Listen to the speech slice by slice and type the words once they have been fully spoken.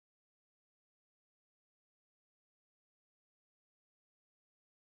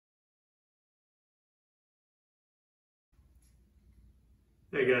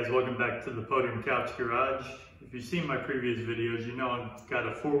Hey guys, welcome back to the Podium Couch Garage. If you've seen my previous videos, you know I've got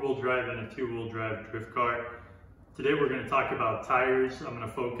a 4-wheel drive and a 2-wheel drive drift car. Today we're going to talk about tires. I'm going to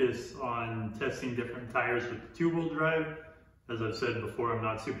focus on testing different tires with the 2-wheel drive. As I've said before, I'm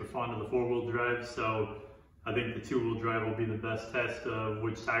not super fond of the 4-wheel drive, so I think the 2-wheel drive will be the best test of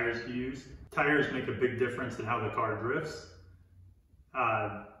which tires to use. Tires make a big difference in how the car drifts.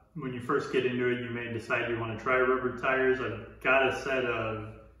 When you first get into it, you may decide you want to try rubber tires. I've got a set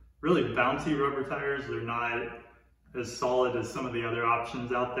of really bouncy rubber tires. They're not as solid as some of the other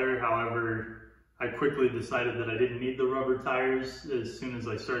options out there. However, I quickly decided that I didn't need the rubber tires as soon as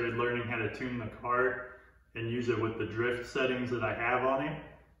I started learning how to tune the car and use it with the drift settings that I have on it.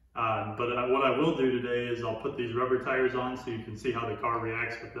 But what I will do today is I'll put these rubber tires on so you can see how the car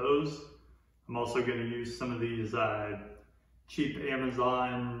reacts with those. I'm also going to use some of these cheap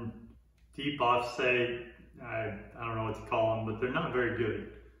Amazon deep offset, I don't know what to call them, but they're not very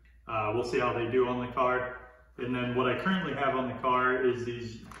good. We'll see how they do on the car. And then what I currently have on the car is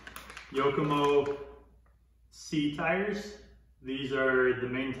these Yokomo-c tires. These are the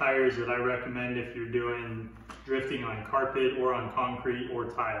main tires that I recommend if you're doing drifting on carpet or on concrete or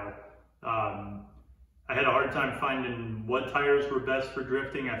tile. I had a hard time finding what tires were best for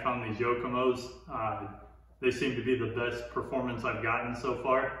drifting. I found these Yokomo's. They seem to be the best performance I've gotten so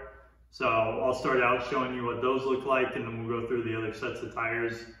far. So I'll start out showing you what those look like, and then we'll go through the other sets of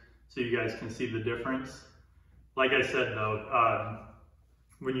tires so you guys can see the difference. Like I said though,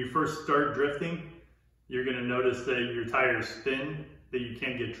 when you first start drifting, you're gonna notice that your tires spin, that you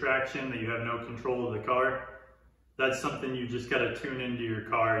can't get traction, that you have no control of the car. That's something you just gotta tune into your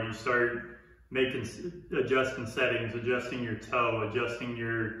car. You start adjusting settings, adjusting your toe, adjusting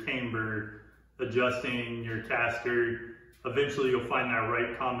your camber, adjusting your caster. Eventually you'll find that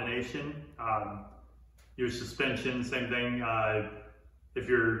right combination. Your suspension, same thing. If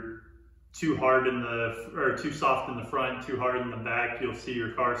you're too hard or too soft in the front, too hard in the back, you'll see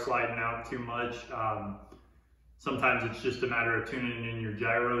your car sliding out too much. Sometimes it's just a matter of tuning in your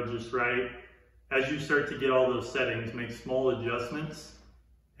gyro just right. As you start to get all those settings, make small adjustments,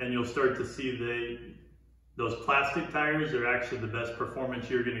 and you'll start to see those plastic tires are actually the best performance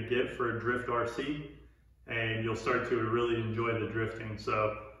you're going to get for a drift RC, and you'll start to really enjoy the drifting.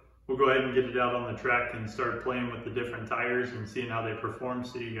 So we'll go ahead and get it out on the track and start playing with the different tires and seeing how they perform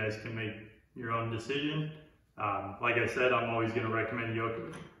so you guys can make your own decision. Like I said, I'm always going to recommend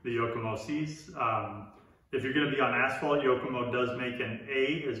the Yokomo-c's. If you're going to be on asphalt, Yokomo does make an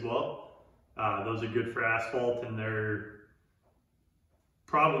A as well. Those are good for asphalt, and they're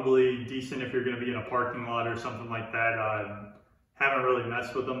probably decent if you're going to be in a parking lot or something like that. Haven't really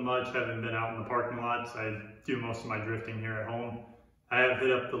messed with them much, haven't been out in the parking lots. I do most of my drifting here at home. I have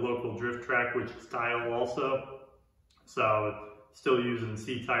hit up the local drift track, which is tile also. So still using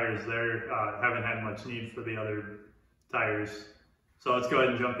C tires there. Haven't had much need for the other tires. So let's go ahead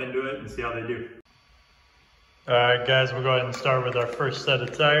and jump into it and see how they do. All right guys, we'll go ahead and start with our first set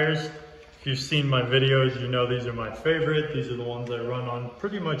of tires. If you've seen my videos, you know these are my favorite. These are the ones I run on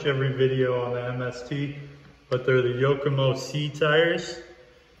pretty much every video on the MST, but they're the Yokomo-c tires.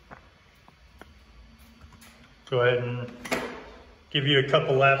 Go ahead and give you a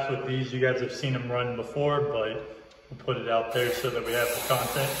couple laps with these. You guys have seen them run before, but we'll put it out there so that we have the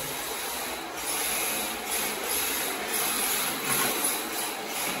content.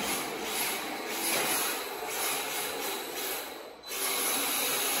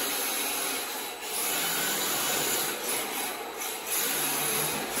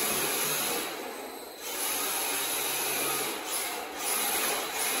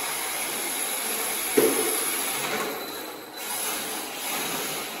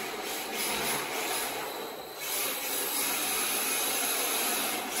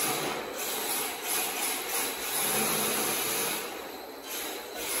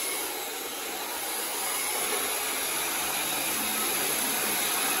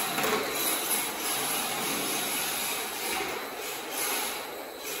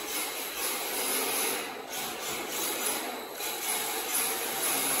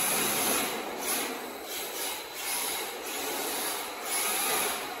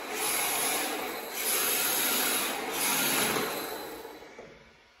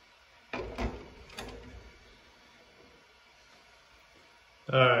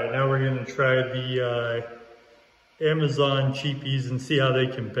 All right, now we're gonna try the Amazon cheapies and see how they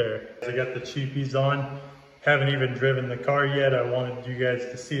compare. I got the cheapies on, haven't even driven the car yet. I wanted you guys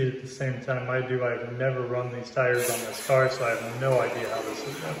to see it at the same time I do. I've never run these tires on this car, so I have no idea how this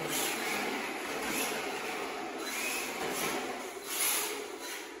is going.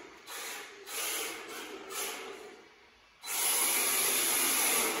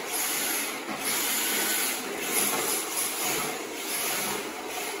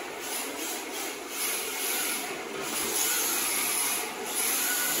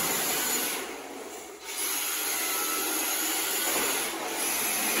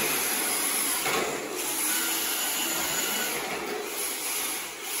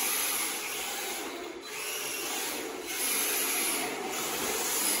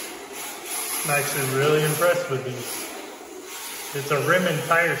 I'm actually really impressed with these. It's a rim and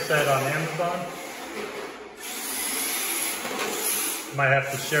tire set on Amazon. Might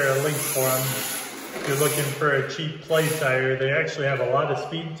have to share a link for them. If you're looking for a cheap play tire, they actually have a lot of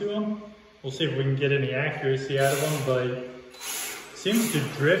speed to them. We'll see if we can get any accuracy out of them, but it seems to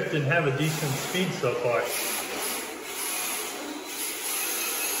drift and have a decent speed so far.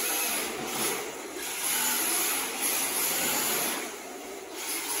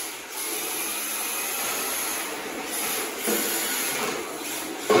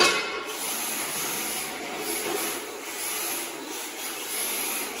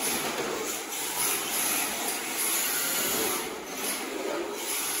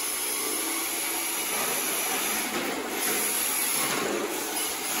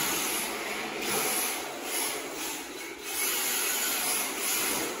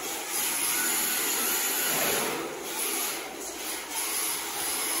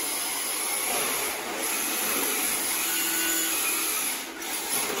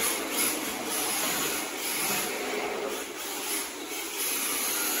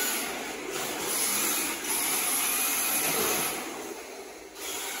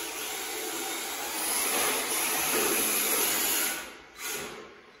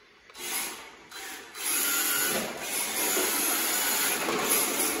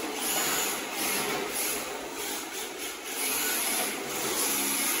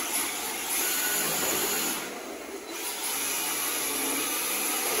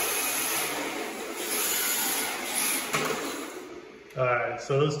 Alright,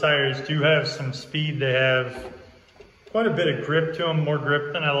 so those tires do have some speed. They have quite a bit of grip to them, more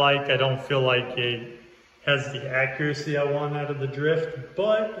grip than I like. I don't feel like it has the accuracy I want out of the drift,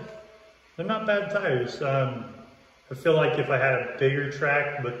 but they're not bad tires. I feel like if I had a bigger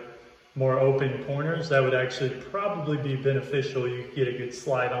track but more open corners, that would actually probably be beneficial. You could get a good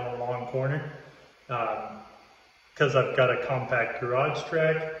slide on a long corner. Because I've got a compact garage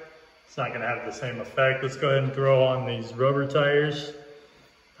track, it's not going to have the same effect. Let's go ahead and throw on these rubber tires.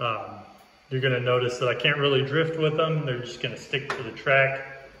 You're going to notice that I can't really drift with them. They're just going to stick to the track.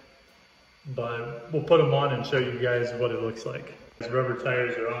 But we'll put them on and show you guys what it looks like. These rubber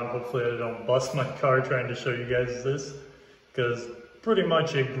tires are on. Hopefully I don't bust my car trying to show you guys this, because pretty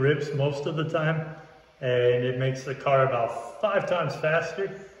much it grips most of the time and it makes the car about 5 times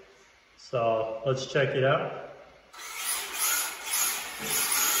faster. So let's check it out.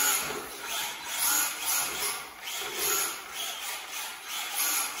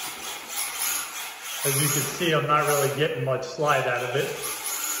 As you can see, I'm not really getting much slide out of it.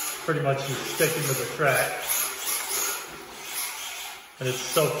 Pretty much just sticking to the track. And it's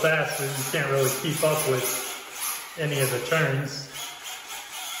so fast that you can't really keep up with any of the turns.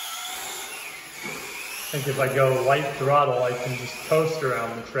 I think if I go light throttle, I can just coast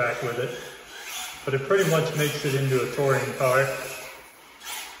around the track with it. But it pretty much makes it into a touring car.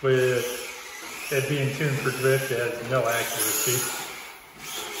 With it being tuned for drift, it has no accuracy.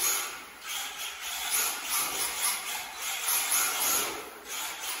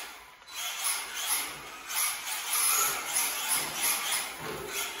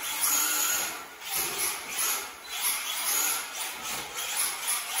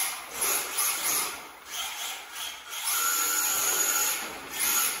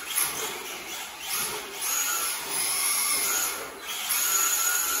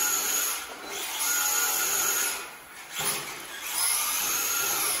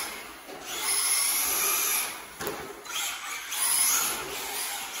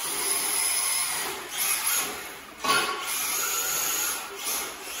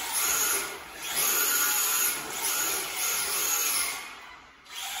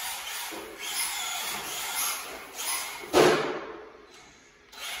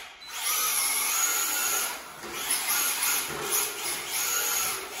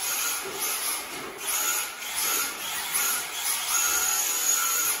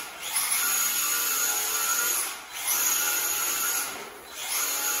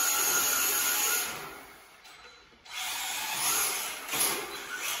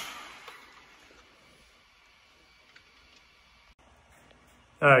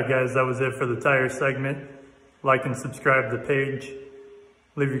 Alright guys, that was it for the tire segment. Like and subscribe to the page.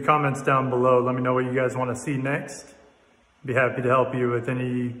 Leave your comments down below. Let me know what you guys want to see next. Be happy to help you with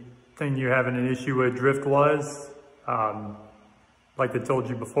anything you're having an issue with drift-wise. Like I told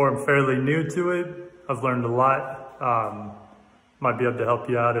you before, I'm fairly new to it. I've learned a lot. Might be able to help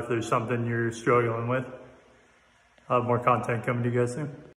you out if there's something you're struggling with. I'll have more content coming to you guys soon.